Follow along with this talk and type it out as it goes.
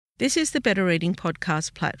This is the Better Reading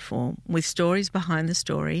Podcast platform with stories behind the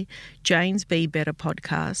story, Jane's Be Better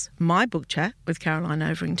podcast, my book chat with Caroline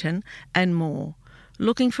Overington, and more.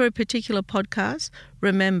 Looking for a particular podcast?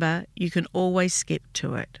 Remember, you can always skip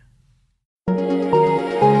to it.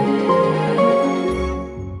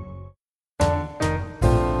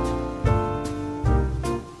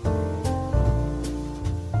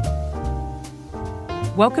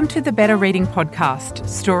 Welcome to the Better Reading Podcast,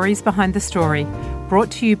 Stories Behind the Story,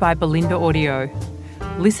 brought to you by Belinda Audio.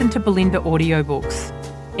 Listen to Belinda audiobooks,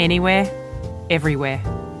 anywhere, everywhere.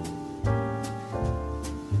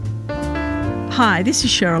 Hi, this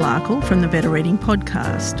is Cheryl Arkle from the Better Reading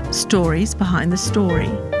Podcast, Stories Behind the Story.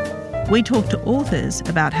 We talk to authors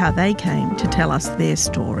about how they came to tell us their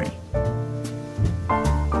story.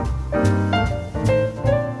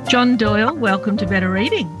 John Doyle, welcome to Better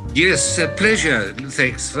Reading. Yes, a pleasure.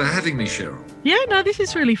 Thanks for having me, Cheryl. Yeah, no, this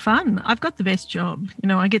is really fun. I've got the best job. You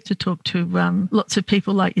know, I get to talk to lots of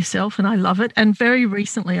people like yourself and I love it. And very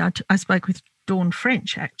recently I spoke with Dawn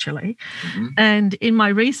French, actually. Mm-hmm. And in my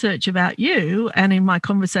research about you and in my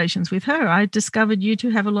conversations with her, I discovered you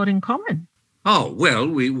two have a lot in common. Oh, well,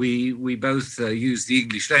 we both use the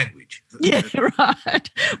English language. Yeah, right.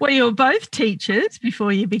 Well, you were both teachers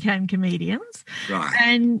before you became comedians. Right.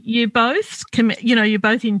 And you both, you're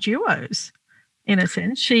both in duos, in a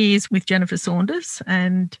sense. She is with Jennifer Saunders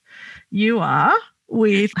and you are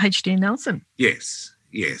with H.G. Nelson. Yes.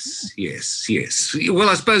 Well,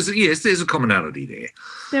 I suppose, yes, there's a commonality there.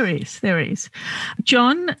 There is.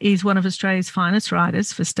 John is one of Australia's finest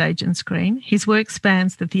writers for stage and screen. His work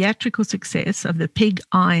spans the theatrical success of The Pig,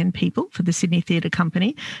 I and People for the Sydney Theatre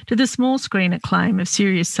Company to the small screen acclaim of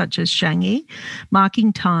series such as Shang-Yi,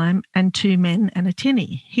 Marking Time and Two Men and a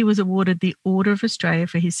Tinny. He was awarded the Order of Australia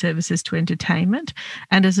for his services to entertainment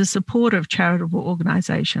and as a supporter of charitable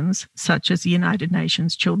organisations such as the United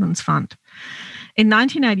Nations Children's Fund. In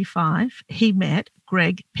 1985, he met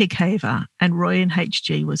Greg Pighaver and Roy and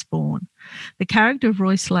H.G. was born. The character of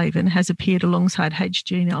Roy Slaven has appeared alongside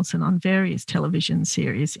H.G. Nelson on various television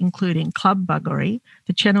series, including Club Buggery,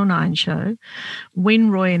 The Channel 9 Show,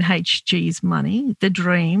 Win Roy and H.G.'s Money, The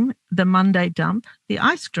Dream, The Monday Dump, The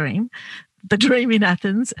Ice Dream, The Dream in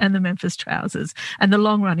Athens and The Memphis Trousers, and the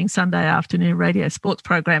long-running Sunday afternoon radio sports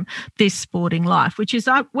program, This Sporting Life, which is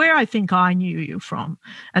where I think I knew you from,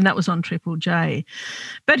 and that was on Triple J.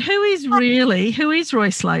 But who is Roy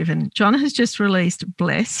Slaven? John has just released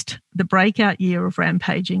Blessed, the breakout year of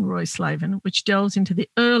rampaging Roy Slaven, which delves into the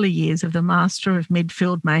early years of the master of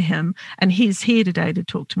midfield mayhem, and he's here today to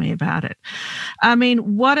talk to me about it. I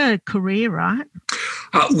mean, what a career, right?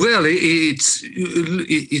 Well, it's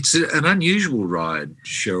an unusual ride,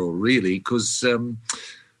 Cheryl, really, because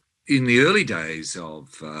in the early days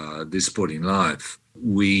of This Sporting Life,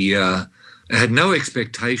 we had no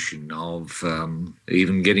expectation of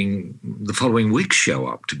even getting the following week's show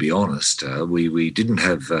up, to be honest. We didn't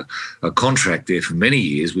have a contract there for many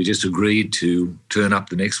years. We just agreed to turn up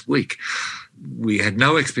the next week. We had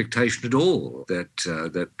no expectation at all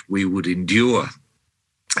that we would endure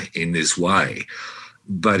in this way.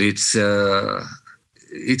 But it's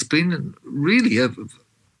been really an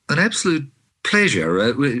absolute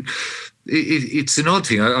pleasure. It's an odd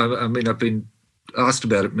thing. I mean, I've been asked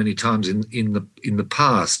about it many times in the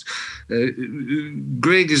past.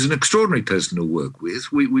 Greg is an extraordinary person to work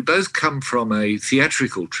with. We both come from a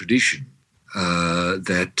theatrical tradition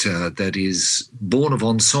that is born of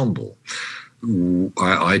ensemble.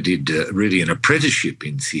 I did really an apprenticeship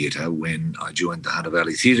in theatre when I joined the Hunter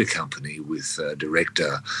Valley Theatre Company with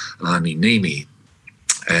director Ani Nimi.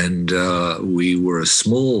 And we were a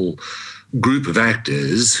small group of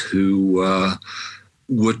actors who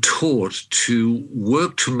were taught to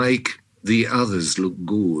work to make the others look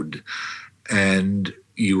good. And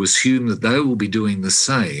you assume that they will be doing the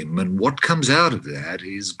same. And what comes out of that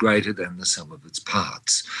is greater than the sum of its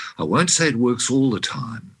parts. I won't say it works all the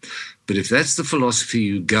time, but if that's the philosophy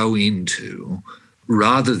you go into,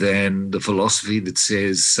 rather than the philosophy that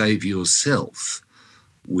says save yourself,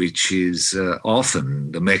 which is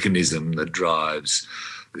often the mechanism that drives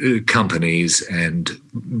companies and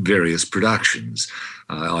various productions.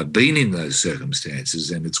 I've been in those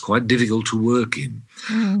circumstances and it's quite difficult to work in.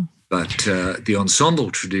 Mm. But the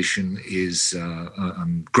ensemble tradition is,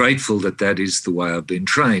 I'm grateful that is the way I've been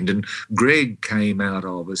trained. And Greg came out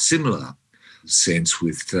of a similar sense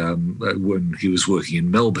with when he was working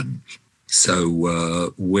in Melbourne.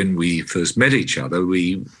 So when we first met each other,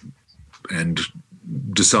 we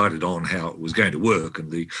decided on how it was going to work and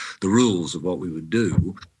the rules of what we would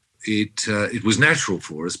do. It was natural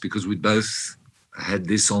for us because we both had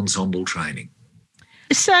this ensemble training.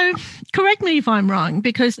 So correct me if I'm wrong,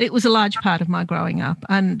 because it was a large part of my growing up,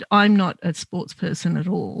 and I'm not a sports person at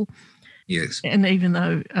all. Yes. And even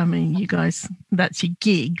though, I mean, you guys, that's your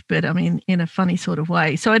gig, but I mean, in a funny sort of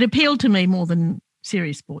way. So it appealed to me more than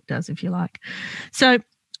serious sport does, if you like. So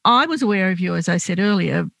I was aware of you, as I said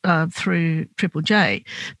earlier, through Triple J.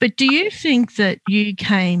 But do you think that you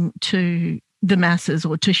came to the masses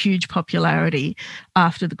or to huge popularity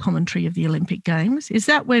after the commentary of the Olympic Games? Is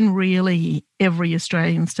that when really every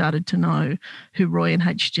Australian started to know who Roy and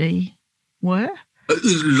HG were?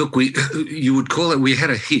 Look, you would call it, we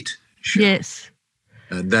had a hit. Sure. Yes.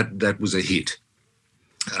 And that was a hit,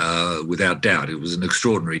 without doubt. It was an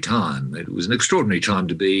extraordinary time. It was an extraordinary time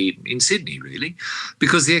to be in Sydney, really,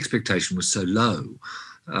 because the expectation was so low.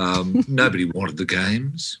 Nobody wanted the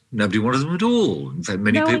games. Nobody wanted them at all. In fact,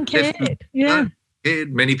 many people cared.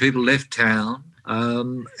 Many people left town.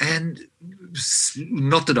 And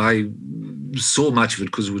not that I saw much of it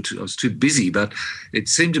because I was too busy, but it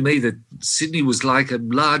seemed to me that Sydney was like a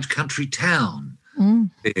large country town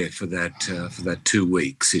there for that 2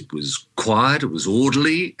 weeks. It was quiet, it was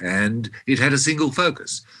orderly, and it had a single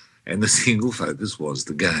focus. And the single focus was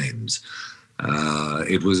the games.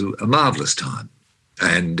 It was a marvellous time.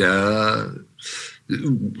 And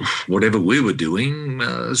whatever we were doing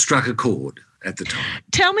struck a chord at the time.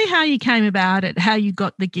 Tell me how you came about it, how you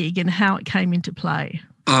got the gig and how it came into play.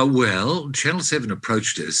 Well, Channel 7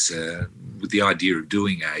 approached us with the idea of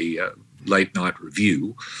doing a late-night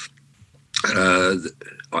review.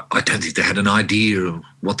 I don't think they had an idea of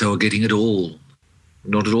what they were getting at all.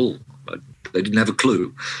 Not at all. They didn't have a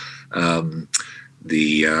clue.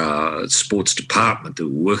 The sports department that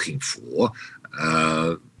we were working for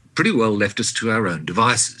pretty well left us to our own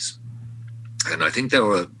devices. And I think they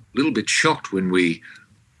were a little bit shocked when we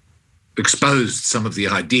exposed some of the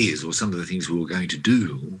ideas or some of the things we were going to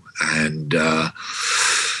do. And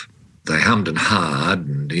they hummed and hawed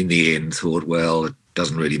and in the end thought, well, it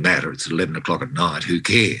doesn't really matter. It's 11 o'clock at night. Who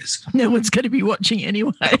cares? No one's going to be watching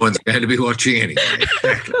anyway. No one's going to be watching anyway.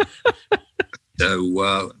 Exactly.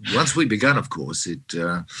 So once we began, of course, it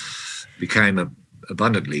became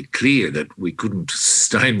abundantly clear that we couldn't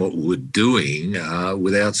sustain what we were doing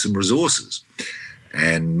without some resources.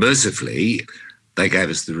 And mercifully, they gave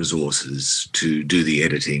us the resources to do the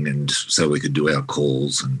editing and so we could do our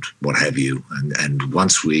calls and what have you. And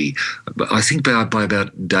once I think by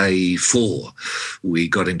about day 4, we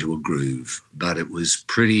got into a groove. But it was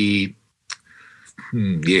pretty...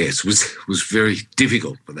 Yes, it was very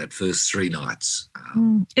difficult for that first 3 nights.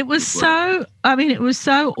 It was so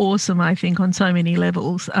awesome, I think, on so many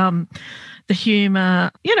levels. The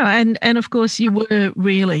humour, and of course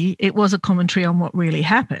it was a commentary on what really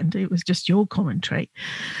happened. It was just your commentary.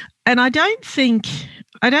 And I don't think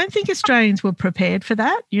Australians were prepared for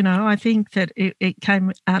that. I think that it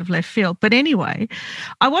came out of left field. But anyway,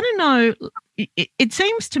 I want to know, it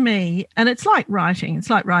seems to me, and it's like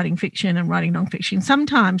writing fiction and writing nonfiction.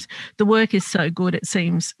 Sometimes the work is so good it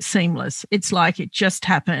seems seamless. It's like it just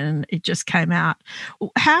happened, it just came out.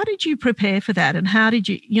 How did you prepare for that? And how did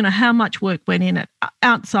you, how much work went in it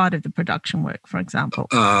outside of the production work, for example?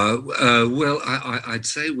 Well, I'd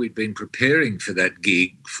say we'd been preparing for that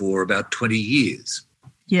gig for about 20 years.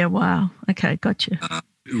 Yeah, wow. Okay, gotcha.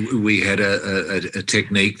 We had a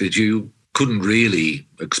technique that you couldn't really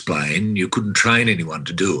explain. You couldn't train anyone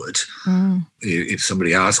to do it. If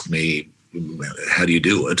somebody asked me, how do you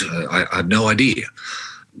do it? I had no idea.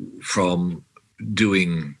 From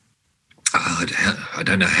doing, I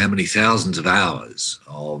don't know how many thousands of hours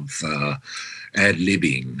of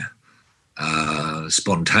ad-libbing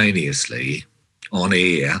spontaneously on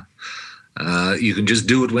air, you can just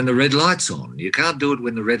do it when the red light's on. You can't do it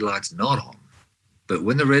when the red light's not on. But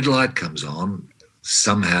when the red light comes on,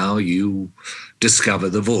 somehow you discover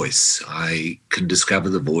the voice. I can discover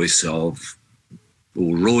the voice of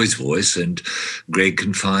Roy's voice, and Greg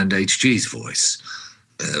can find HG's voice.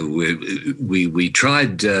 We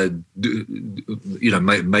tried,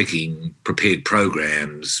 making prepared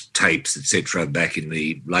programs, tapes, etc. back in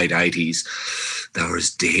the late 80s. They were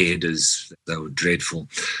as dead as they were dreadful.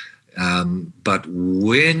 But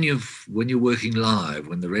when you're working live,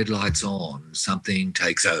 when the red light's on, something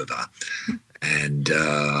takes over. And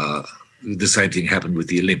the same thing happened with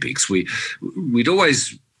the Olympics. We'd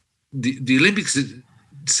always the Olympics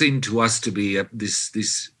seemed to us to be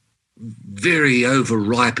this very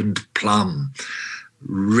over-ripened plum,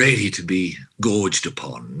 ready to be gorged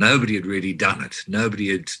upon. Nobody had really done it.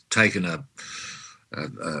 Nobody had taken a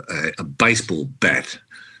baseball bat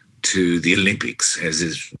to the Olympics,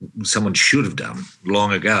 as someone should have done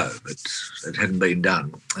long ago, but it hadn't been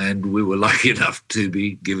done. And we were lucky enough to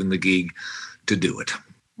be given the gig to do it.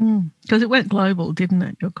 Because it went global, didn't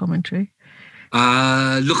it, your commentary?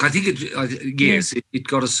 Look, I think it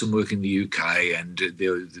got us some work in the UK, and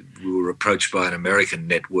we were approached by an American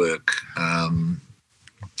network.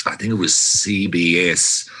 I think it was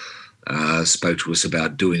CBS spoke to us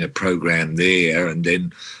about doing a program there, and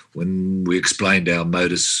then when we explained our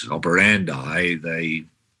modus operandi, they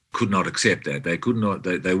could not accept that. They could not.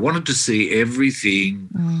 They wanted to see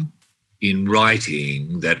everything in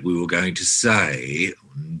writing that we were going to say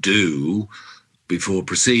and do before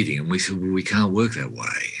proceeding, and we said, well, we can't work that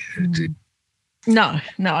way. No,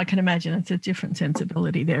 I can imagine it's a different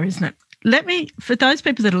sensibility there, isn't it? For those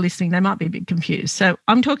people that are listening, they might be a bit confused. So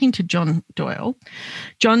I'm talking to John Doyle.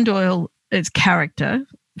 John Doyle's character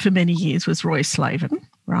for many years was Roy Slaven,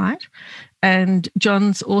 right? And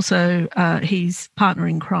John's also, his partner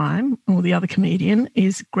in crime, or the other comedian,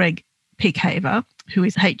 is Greg Pickhaver, who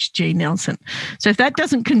is H.G. Nelson. So if that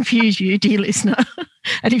doesn't confuse you, dear listener,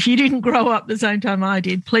 and if you didn't grow up the same time I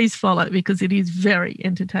did, please follow, because it is very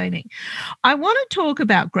entertaining. I want to talk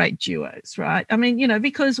about great duos, right? I mean,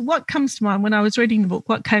 because what comes to mind when I was reading the book,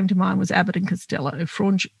 what came to mind was Abbott and Costello,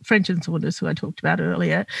 French and Saunders, who I talked about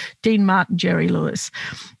earlier, Dean Martin, Jerry Lewis.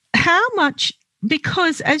 How much,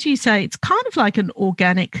 because as you say, it's kind of like an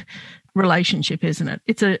organic relationship, isn't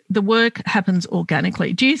it? The work happens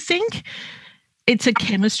organically. Do you think it's a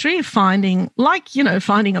chemistry of finding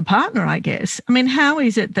a partner, I guess? I mean, how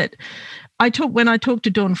is it that when I talked to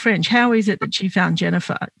Dawn French, how is it that she found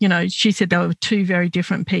Jennifer? She said they were two very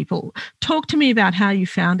different people. Talk to me about how you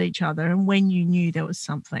found each other and when you knew there was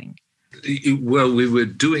something. Well, we were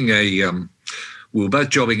doing we were both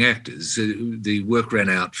jobbing actors. The work ran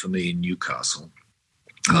out for me in Newcastle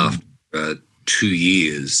after 2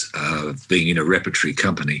 years of being in a repertory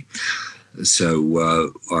company.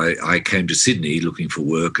 So I came to Sydney looking for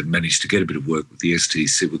work and managed to get a bit of work with the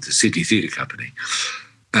STC, with the Sydney Theatre Company.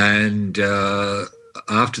 And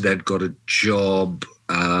after that, got a job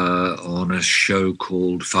on a show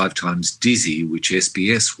called Five Times Dizzy, which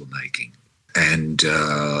SBS were making. And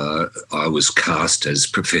I was cast as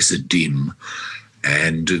Professor Dim,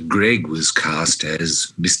 and Greg was cast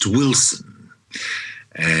as Mr. Wilson.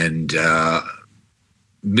 And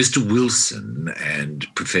Mr. Wilson and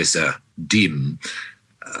Professor Dim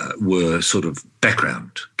were sort of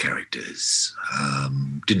background characters.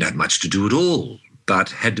 Didn't have much to do at all, but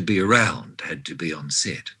had to be around, had to be on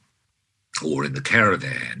set, or in the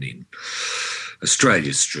caravan in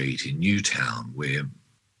Australia Street in Newtown, where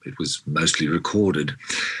it was mostly recorded.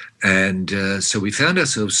 And so we found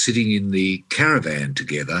ourselves sitting in the caravan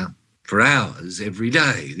together for hours every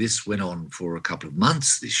day. This went on for a couple of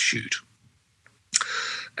months, this shoot.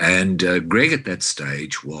 And Greg at that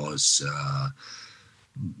stage was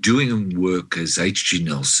doing work as H.G.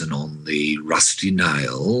 Nelson on the Rusty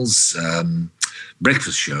Nails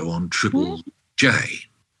breakfast show on Triple J.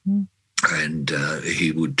 And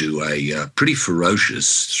he would do a pretty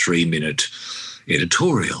ferocious 3-minute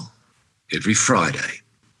editorial every Friday.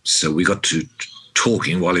 So we got to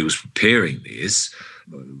talking while he was preparing this.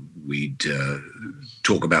 We'd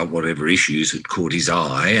talk about whatever issues had caught his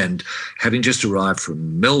eye, and having just arrived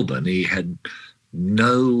from Melbourne, he had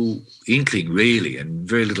no inkling really and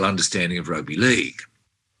very little understanding of rugby league.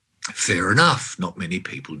 Fair enough, not many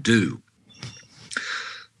people do.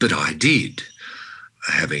 But I did,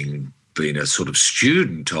 having been a sort of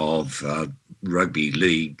student of rugby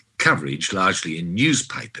league coverage, largely in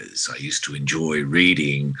newspapers. I used to enjoy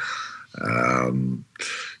reading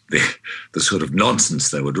the sort of nonsense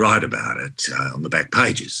they would write about it on the back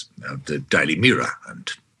pages of the Daily Mirror.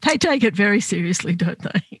 And they take it very seriously, don't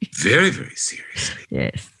they? Very, very seriously.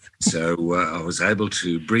 Yes. So I was able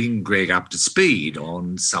to bring Greg up to speed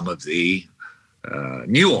on some of the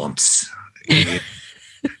nuance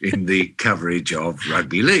in the coverage of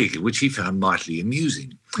rugby league, which he found mightily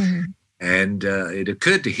amusing. Mm-hmm. And it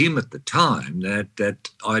occurred to him at the time that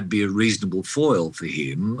I'd be a reasonable foil for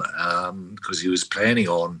him because he was planning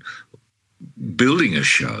on building a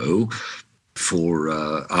show for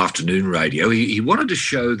afternoon radio. He wanted a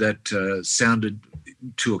show that sounded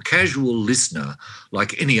to a casual listener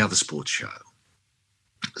like any other sports show.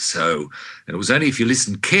 So, and it was only if you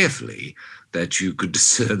listened carefully that you could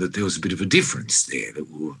discern that there was a bit of a difference there,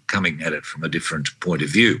 that we were coming at it from a different point of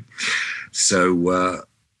view. So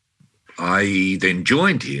I then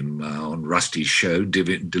joined him on Rusty's show,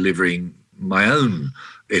 delivering my own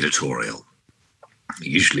editorial,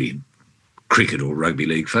 usually cricket or rugby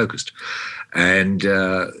league focused. And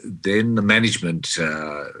then the management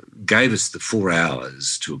gave us the 4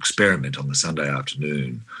 hours to experiment on the Sunday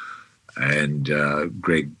afternoon And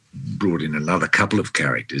Greg brought in another couple of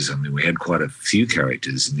characters. I mean, we had quite a few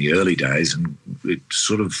characters in the early days, and it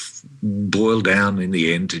sort of boiled down in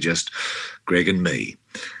the end to just Greg and me.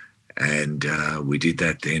 And we did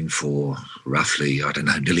that then for roughly, I don't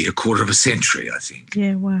know, nearly a quarter of a century, I think.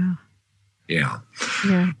 Yeah, wow. Yeah.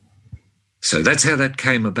 Yeah. So that's how that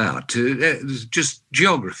came about, just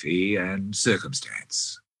geography and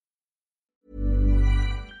circumstance.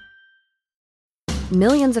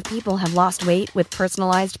 Millions of people have lost weight with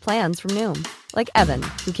personalized plans from Noom. Like Evan,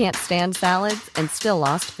 who can't stand salads and still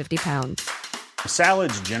lost 50 pounds.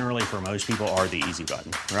 Salads generally for most people are the easy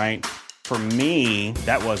button, right? For me,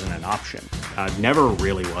 that wasn't an option. I never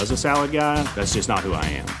really was a salad guy. That's just not who I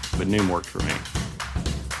am. But Noom worked for me.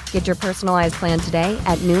 Get your personalized plan today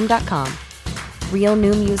at Noom.com. Real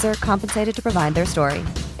Noom user compensated to provide their story.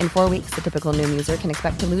 In 4 weeks, the typical Noom user can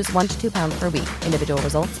expect to lose 1 to 2 pounds per week. Individual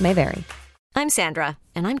results may vary. I'm Sandra,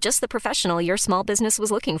 and I'm just the professional your small business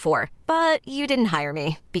was looking for. But you didn't hire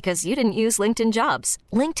me because you didn't use LinkedIn Jobs.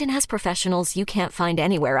 LinkedIn has professionals you can't find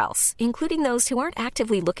anywhere else, including those who aren't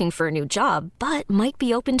actively looking for a new job, but might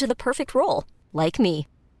be open to the perfect role, like me.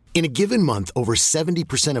 In a given month, over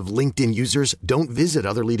 70% of LinkedIn users don't visit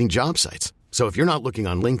other leading job sites. So if you're not looking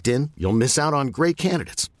on LinkedIn, you'll miss out on great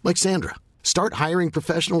candidates like Sandra. Start hiring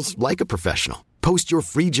professionals like a professional. Post your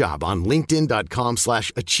free job on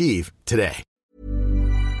linkedin.com/achieve today.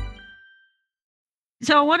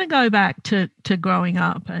 So I want to go back to growing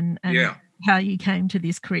up and how you came to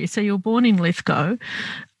this career. So you were born in Lithgow.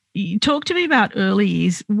 You talk to me about early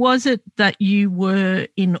years. Was it that you were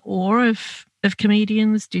in awe of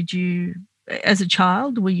comedians? Did you, as a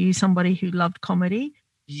child, were you somebody who loved comedy?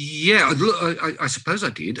 Yeah, I suppose I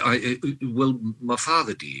did. Well, my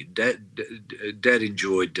father did. Dad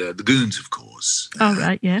enjoyed the Goons, of course. Oh,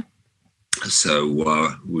 right, yeah. So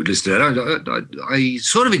we listened to that. I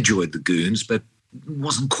sort of enjoyed the Goons, but it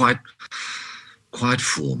wasn't quite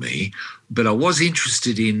for me. But I was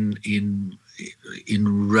interested in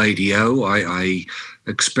radio. I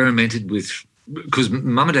experimented with, because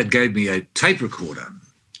Mum and Dad gave me a tape recorder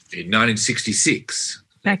in 1966.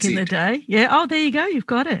 Back in the day. Yeah. Oh, there you go. You've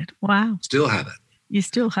got it. Wow. Still have it. You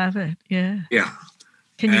still have it. Yeah. Yeah.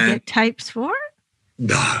 Can you get tapes for it?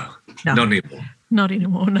 No, not anymore. Not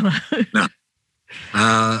anymore, no. No.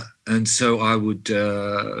 And so I would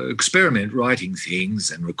experiment writing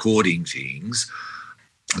things and recording things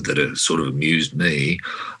that sort of amused me.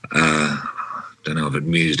 Don't know if it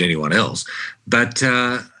amused anyone else. But,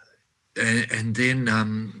 and then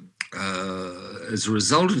as a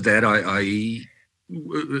result of that,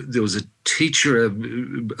 there was a teacher,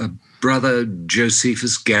 a brother,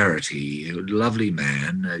 Josephus Garrity, a lovely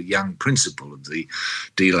man, a young principal of the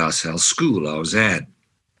De La Salle school I was at,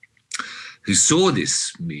 who saw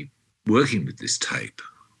me working with this tape.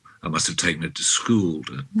 I must have taken it to school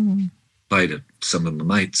to play to some of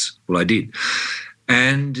my mates. Well, I did.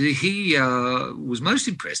 And he was most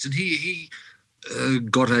impressed, and he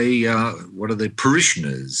got one of the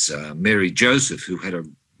parishioners, Mary Joseph, who had a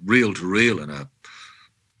reel-to-reel and a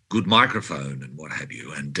good microphone and what have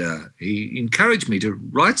you. And he encouraged me to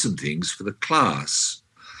write some things for the class,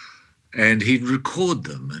 and he'd record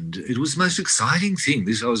them. And it was the most exciting thing.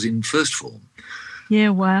 I was in first form. Yeah,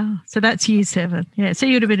 wow. So that's year 7. Yeah, so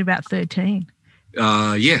you would have been about 13.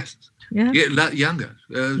 Yes. Yeah. Yeah, younger,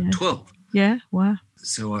 12. Yeah, wow.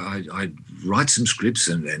 So I'd write some scripts,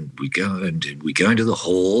 and we go into the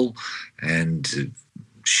hall, and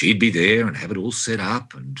she'd be there and have it all set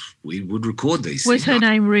up, and we would record these things. Was her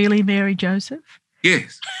name really Mary Joseph?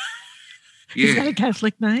 Yes. Yeah. Is that a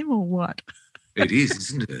Catholic name or what? It is,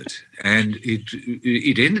 isn't it? And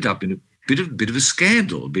it ended up in a bit of a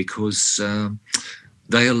scandal because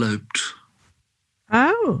they eloped.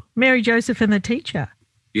 Oh, Mary Joseph and the teacher.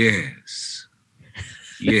 Yes.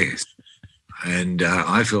 Yes. And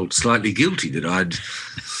I felt slightly guilty that I'd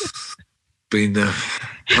been the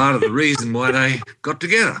part of the reason why they got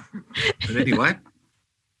together. But anyway,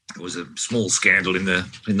 it was a small scandal in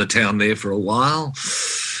the town there for a while.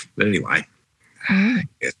 But anyway,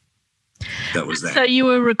 yes, that was that. So you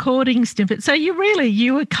were recording snippets. So you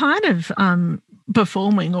were kind of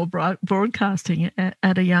performing or broadcasting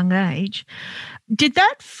at a young age. Did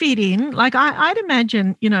that fit in? Like I'd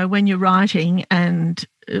imagine, when you're writing and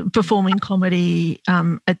performing comedy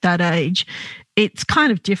at that age, it's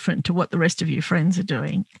kind of different to what the rest of your friends are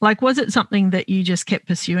doing. Like, was it something that you just kept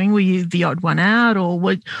pursuing? Were you the odd one out, or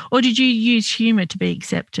did you use humour to be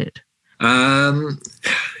accepted? Yeah,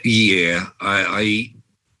 I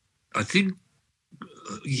think,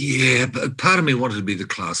 but part of me wanted to be the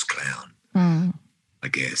class clown. I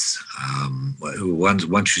guess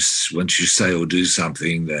once you say or do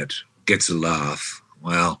something that gets a laugh.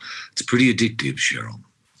 Well, it's pretty addictive, Cheryl.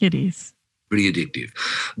 It is. Pretty addictive.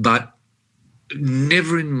 But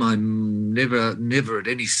never at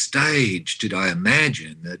any stage did I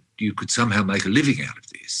imagine that you could somehow make a living out of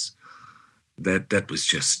this. That was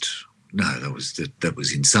just, no, that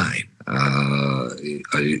was insane.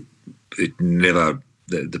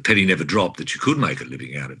 The penny never dropped that you could make a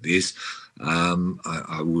living out of this.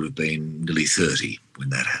 I would have been nearly 30 when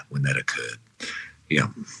that occurred. Yeah.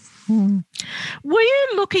 Were you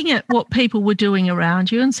looking at what people were doing around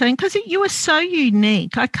you and saying, because you were so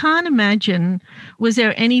unique, I can't imagine, was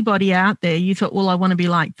there anybody out there you thought, well, I want to be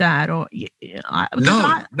like that? Or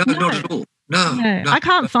No, not at all. No, I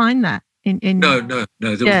can't find that. No.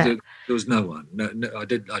 There was no one. No, I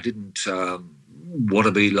didn't want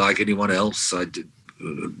to be like anyone else.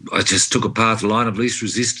 I just took a path, line of least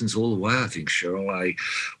resistance all the way, I think, Cheryl.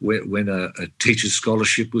 When a teacher's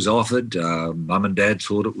scholarship was offered, Mum and Dad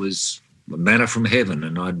thought it was a manna from heaven,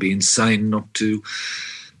 and I'd be insane not to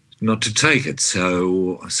take it.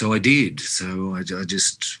 So I did. So I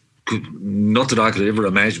just could, not that I could ever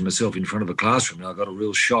imagine myself in front of a classroom. I got a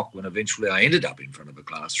real shock when eventually I ended up in front of a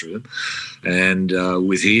classroom, and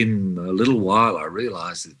within a little while I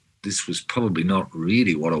realised that this was probably not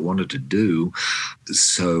really what I wanted to do.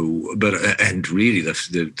 So, and really the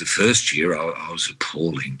first year I was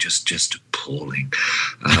appalling, just appalling.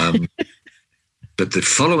 But the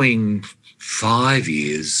following 5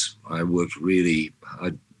 years, I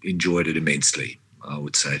enjoyed it immensely, I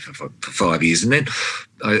would say, for 5 years. And then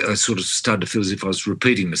I sort of started to feel as if I was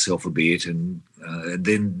repeating myself a bit, and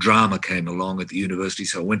then drama came along at the university.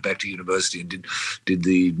 So I went back to university and did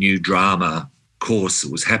the new drama course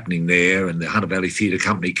that was happening there, and the Hunter Valley Theatre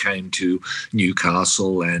Company came to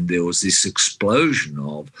Newcastle, and there was this explosion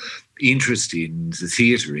of interest in the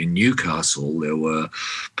theatre in Newcastle.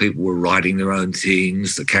 People were writing their own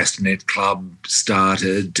things. The Castanet Club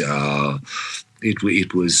started. There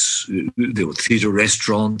were theatre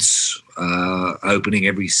restaurants opening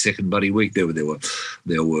every second bloody week. There were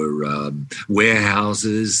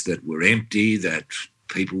warehouses that were empty that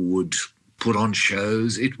people would put on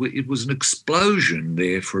shows. It was an explosion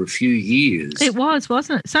there for a few years. It was,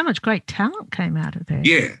 wasn't it? So much great talent came out of there.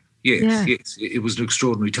 Yes. It was an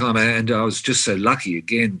extraordinary time, and I was just so lucky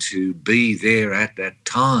again to be there at that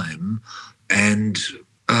time, and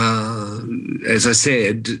as I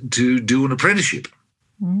said, to do an apprenticeship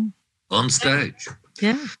on stage.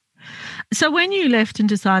 Yeah. So when you left and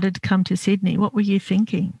decided to come to Sydney, what were you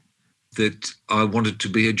thinking? That I wanted to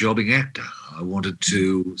be a jobbing actor. I wanted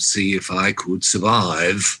to see if I could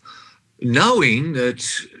survive, knowing that,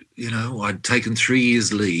 I'd taken 3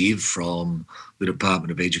 years leave from the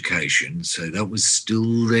Department of Education, so that was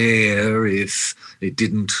still there if it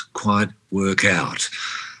didn't quite work out.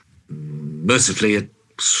 Mercifully, it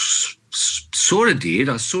sort of did.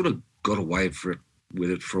 I sort of got away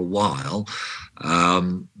with it for a while,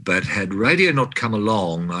 but had radio not come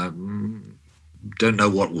along, I don't know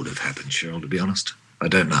what would have happened, Cheryl, to be honest. I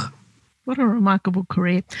don't know. What a remarkable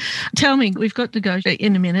career. Tell me, we've got to go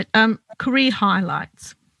in a minute. Career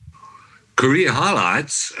highlights. Career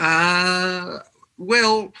highlights?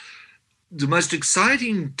 Well, the most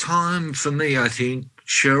exciting time for me, I think,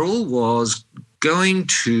 Cheryl, was going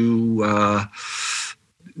to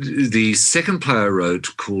the second play I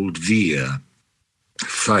wrote called Veer,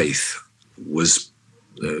 Faith, was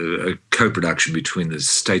a co-production between the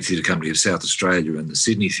State Theatre Company of South Australia and the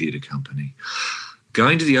Sydney Theatre Company.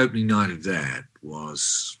 Going to the opening night of that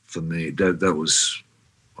was, for me, I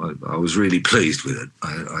was really pleased with it.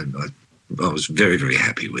 I was very, very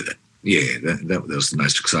happy with it. Yeah, that was the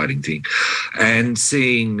most exciting thing. And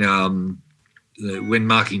seeing when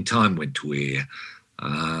Marking Time went to air,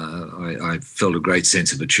 I felt a great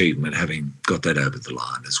sense of achievement having got that over the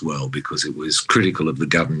line as well, because it was critical of the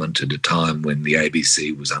government at a time when the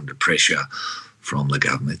ABC was under pressure from the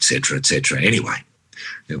government, et cetera, et cetera. Anyway,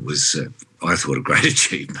 it was, I thought, a great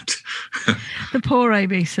achievement. The poor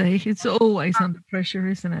ABC, it's always under pressure,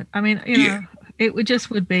 isn't it? I mean, it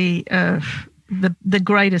would be the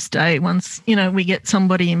greatest day once, we get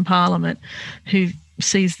somebody in Parliament who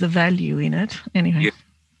sees the value in it. Anyway.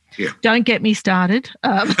 Yeah. Don't get me started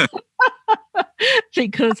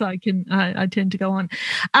because I tend to go on.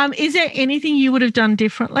 Is there anything you would have done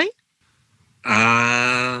differently?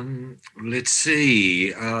 Let's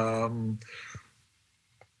see.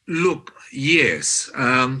 Look, yes.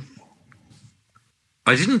 I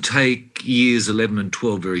didn't take years 11 and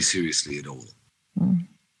 12 very seriously at all.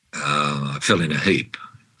 I fell in a heap,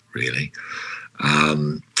 really.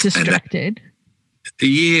 Distracted.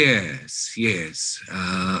 Yes,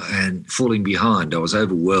 and falling behind. I was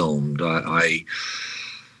overwhelmed.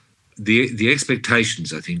 the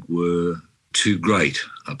expectations, I think, were too great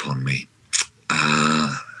upon me.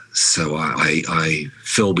 So I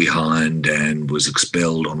fell behind and was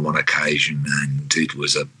expelled on one occasion, and it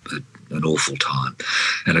was an awful time.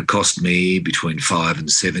 And it cost me between 5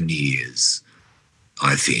 and 7 years,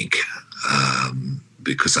 I think,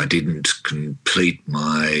 because I didn't complete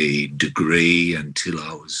my degree until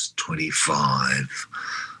I was 25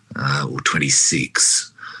 or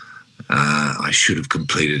 26. I should have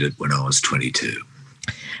completed it when I was 22.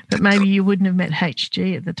 But maybe you wouldn't have met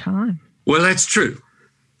HG at the time. Well, that's true.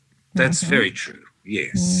 That's very true.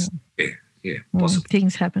 Yes. Yeah, possibly.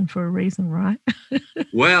 Things happen for a reason, right?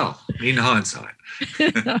 Well, in hindsight.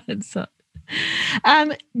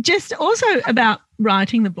 Just also about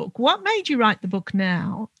writing the book. What made you write the book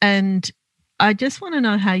now? And I just want to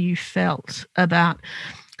know how you felt about,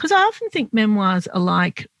 because I often think memoirs are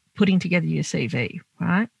like putting together your CV,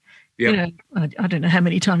 right? Yep. You know, I don't know how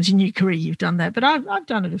many times in your career you've done that, but I've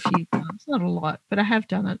done it a few times, not a lot, but I have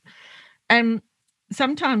done it. And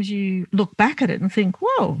sometimes you look back at it and think,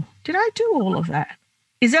 whoa, did I do all of that?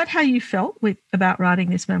 Is that how you felt about writing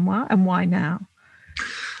this memoir, and why now?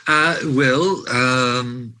 No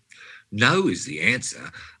is the answer.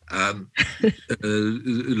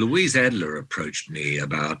 Louise Adler approached me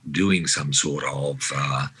about doing some sort of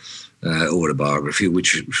autobiography,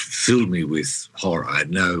 which filled me with horror. I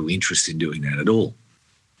had no interest in doing that at all.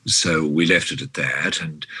 So we left it at that,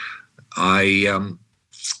 and I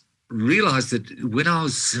realised that when I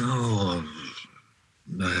was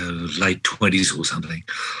late 20s or something,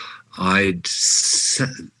 I'd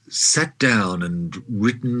sat down and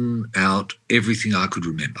written out everything I could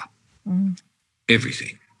remember,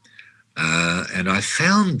 everything. And I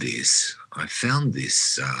found this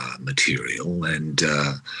material and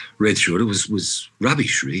read through it. It was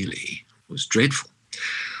rubbish, really. It was dreadful.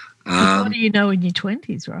 What do you know in your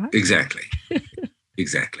 20s, right? Exactly.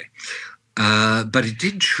 Exactly. But it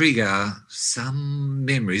did trigger some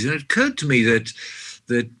memories, and it occurred to me that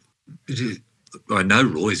I know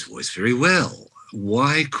Roy's voice very well.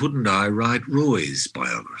 Why couldn't I write Roy's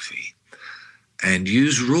biography and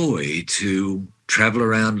use Roy to travel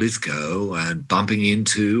around Lithgow and bumping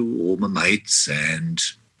into all my mates? And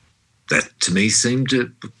that to me seemed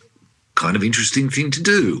a kind of interesting thing to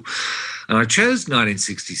do. And I chose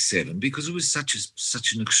 1967 because it was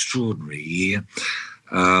such an extraordinary year.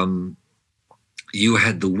 You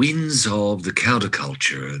had the winds of the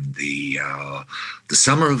counterculture and the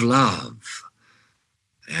summer of love,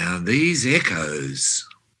 and these echoes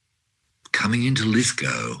coming into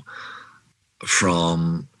Lithgow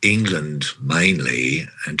from England mainly,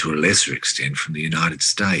 and to a lesser extent from the United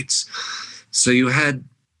States. So you had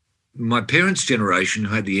my parents' generation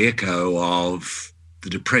who had the echo of the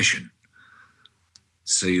Depression.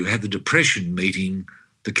 So you had the Depression meeting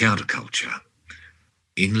the counterculture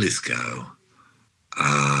in Lithgow,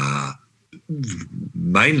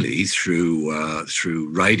 mainly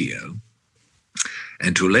through radio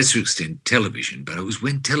and to a lesser extent television, but it was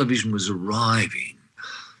when television was arriving.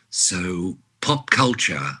 So pop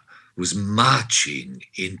culture was marching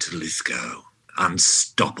into Lithgow,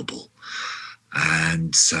 unstoppable.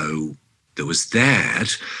 And so there was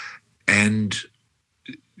that, and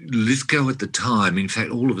Lithgow at the time, in fact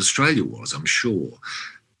all of Australia was, I'm sure,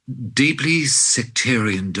 deeply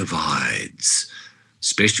sectarian divides,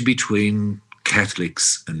 especially between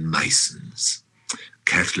Catholics and Masons,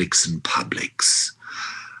 Catholics and publics.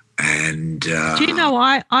 And do you know,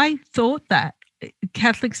 I thought that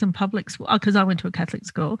Catholics and publics, because I went to a Catholic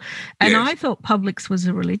school, and yes. I thought publics was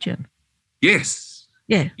a religion. Yes.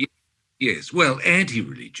 Yeah. Yes. Well,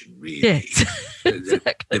 anti-religion, really. Yes.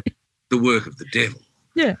 Exactly. The work of the devil.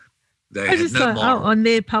 Yeah. They had no moral. On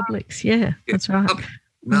their publics. Yeah, that's right.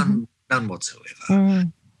 None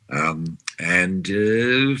whatsoever. And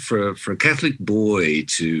for a Catholic boy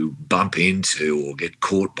to bump into or get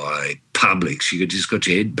caught by publics, you just got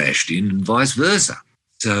your head bashed in, and vice versa.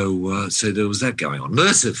 So there was that going on.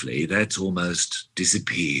 Mercifully, that's almost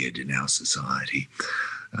disappeared in our society.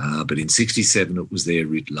 But in 67, it was there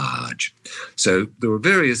writ large. So there were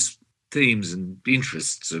various themes and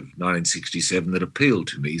interests of 1967 that appealed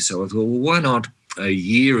to me. So I thought, well, why not a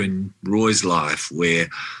year in Roy's life where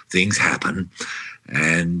things happen?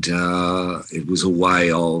 And it was a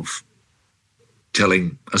way of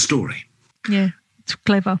telling a story. Yeah, it's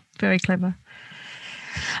clever, very clever.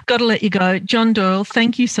 Got to let you go. John Doyle,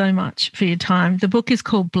 thank you so much for your time. The book is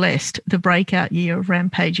called Blessed, The Breakout Year of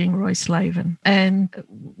Rampaging Roy Slaven. And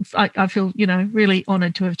I feel, really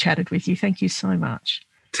honoured to have chatted with you. Thank you so much.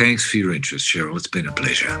 Thanks for your interest, Cheryl. It's been a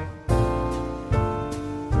pleasure.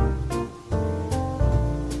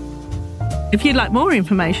 If you'd like more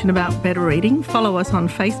information about Better Reading, follow us on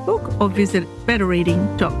Facebook or visit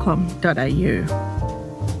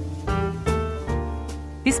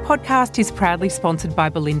betterreading.com.au. This podcast is proudly sponsored by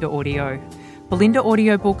Belinda Audio. Belinda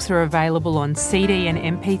audiobooks are available on CD and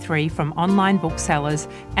MP3 from online booksellers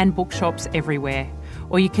and bookshops everywhere,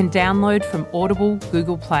 or you can download from Audible,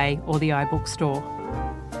 Google Play or the iBook Store.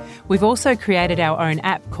 We've also created our own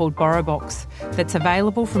app called BorrowBox that's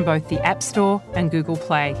available from both the App Store and Google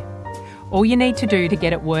Play. All you need to do to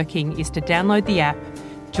get it working is to download the app,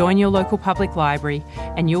 join your local public library,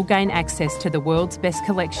 and you'll gain access to the world's best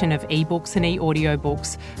collection of ebooks and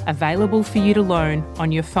e-audiobooks available for you to loan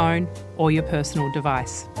on your phone or your personal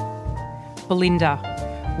device. Belinda,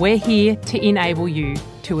 we're here to enable you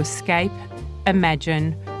to escape,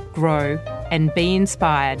 imagine, grow, and be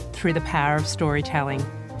inspired through the power of storytelling.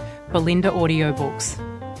 Belinda Audiobooks.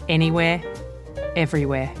 Anywhere,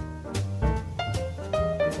 everywhere.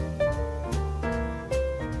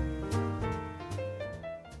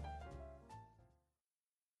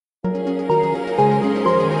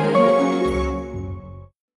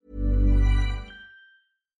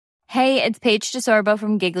 Hey, it's Paige DeSorbo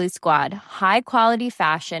from Giggly Squad. High quality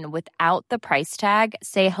fashion without the price tag.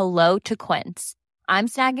 Say hello to Quince. I'm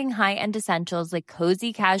snagging high-end essentials like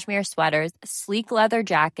cozy cashmere sweaters, sleek leather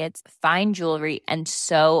jackets, fine jewelry, and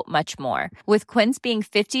so much more. With Quince being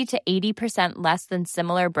 50 to 80% less than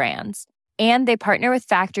similar brands. And they partner with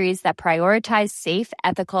factories that prioritize safe,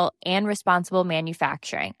 ethical, and responsible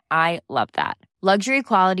manufacturing. I love that. Luxury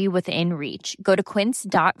quality within reach. Go to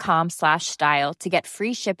quince.com/style to get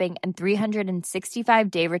free shipping and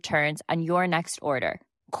 365-day returns on your next order.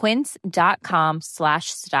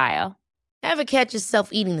 Quince.com/style. Ever catch yourself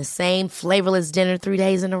eating the same flavorless dinner 3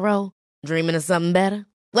 days in a row? Dreaming of something better?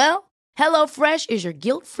 Well, HelloFresh is your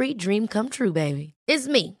guilt-free dream come true, baby. It's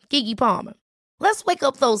me, Keke Palmer. Let's wake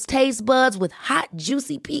up those taste buds with hot,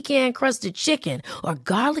 juicy pecan-crusted chicken or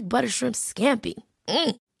garlic butter shrimp scampi.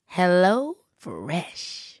 Hello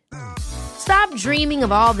Fresh. Stop dreaming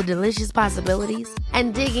of all the delicious possibilities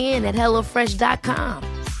and dig in at HelloFresh.com.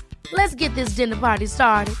 Let's get this dinner party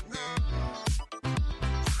started.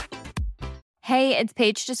 Hey, it's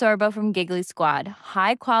Paige DeSorbo from Giggly Squad.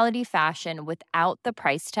 High quality fashion without the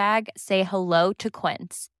price tag. Say hello to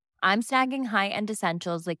Quince. I'm snagging high-end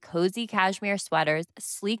essentials like cozy cashmere sweaters,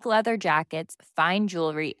 sleek leather jackets, fine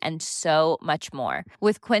jewelry, and so much more.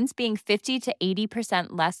 With Quince being 50 to 80%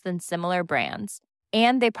 less than similar brands.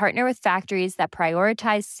 And they partner with factories that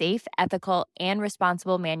prioritize safe, ethical, and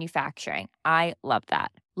responsible manufacturing. I love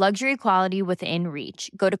that. Luxury quality within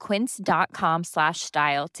reach. Go to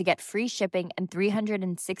quince.com/style to get free shipping and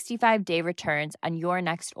 365-day returns on your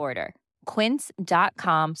next order.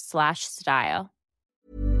 Quince.com/style.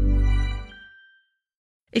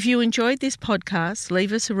 If you enjoyed this podcast,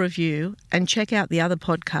 leave us a review and check out the other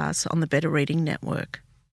podcasts on the Better Reading Network.